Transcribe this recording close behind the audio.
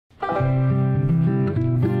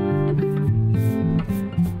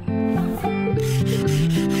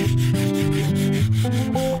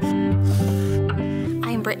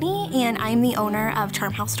I'm the owner of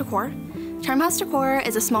House Decor. House Decor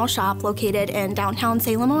is a small shop located in downtown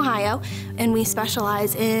Salem, Ohio, and we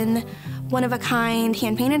specialize in one-of-a-kind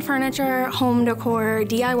hand-painted furniture, home decor,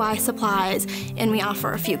 DIY supplies, and we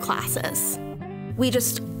offer a few classes. We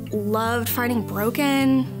just loved finding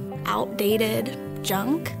broken, outdated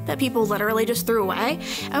junk that people literally just threw away,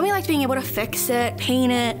 and we liked being able to fix it,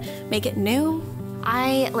 paint it, make it new.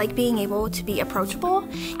 I like being able to be approachable.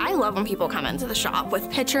 I love when people come into the shop with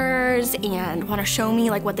pictures and want to show me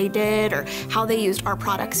like what they did or how they used our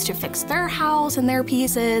products to fix their house and their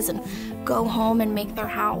pieces and go home and make their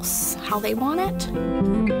house how they want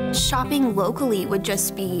it. Shopping locally would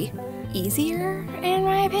just be easier in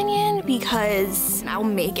my opinion because I'll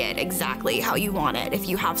make it exactly how you want it. If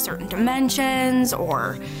you have certain dimensions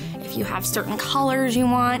or if you have certain colors you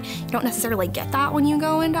want, you don't necessarily get that when you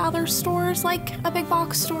go into other stores like a big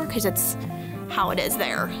box store because it's how it is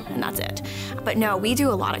there and that's it. But no, we do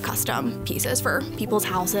a lot of custom pieces for people's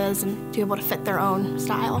houses and to be able to fit their own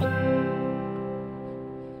style.